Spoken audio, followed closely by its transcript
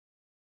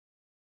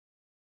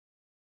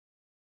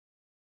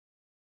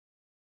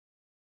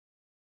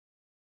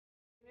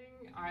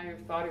I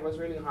thought it was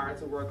really hard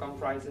to work on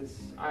prices.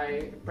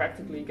 I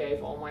practically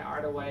gave all my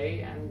art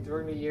away, and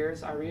during the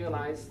years I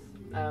realized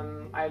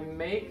I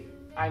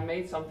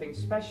made something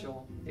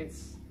special.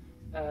 It's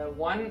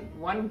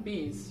one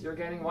piece. You're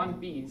getting one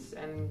piece,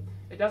 and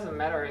it doesn't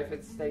matter if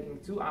it's taking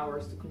 2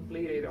 hours to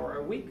complete it, or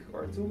a week,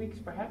 or 2 weeks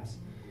perhaps.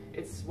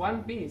 It's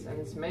one piece, and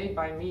it's made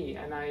by me.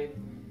 And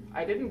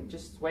I didn't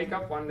just wake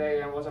up one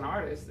day and was an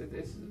artist.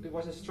 It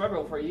was a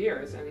struggle for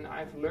years, and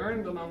I've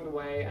learned along the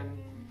way. And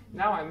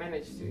now I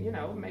managed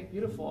to, make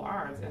beautiful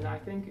art, and I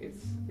think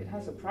it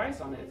has a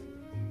price on it.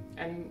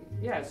 And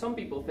yeah, some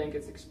people think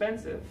it's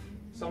expensive.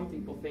 Some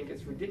people think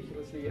it's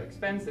ridiculously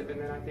expensive,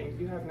 and then I think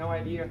you have no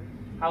idea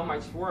how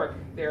much work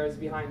there is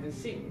behind the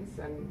scenes.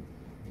 And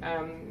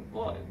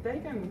well, they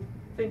can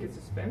think it's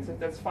expensive.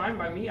 That's fine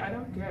by me. I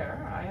don't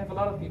care. I have a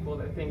lot of people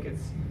that think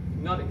it's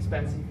not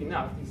expensive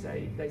enough.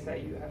 They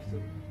say you have to,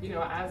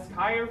 ask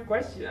higher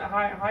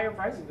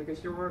prices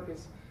because your work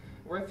is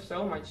worth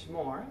so much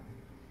more.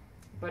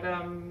 But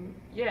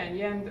yeah, in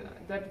the end,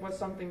 that was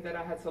something that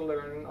I had to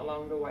learn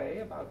along the way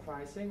about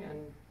pricing, and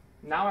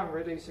now I'm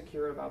really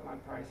secure about my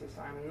prices.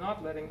 I'm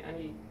not letting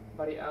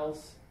anybody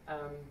else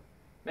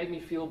make me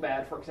feel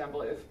bad. For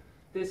example, if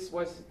this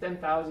was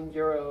 10,000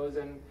 euros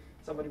and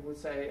somebody would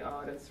say,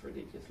 "Oh, that's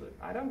ridiculous,"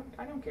 I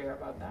don't care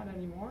about that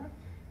anymore,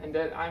 and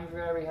that I'm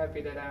very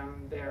happy that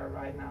I'm there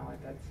right now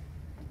at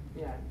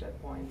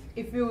that point.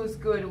 It feels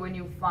good when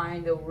you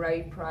find the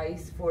right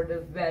price for the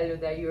value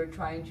that you're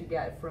trying to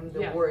get from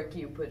the work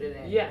you put it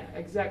in. Yeah,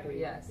 exactly.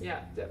 Yes.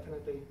 Yeah,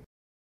 definitely.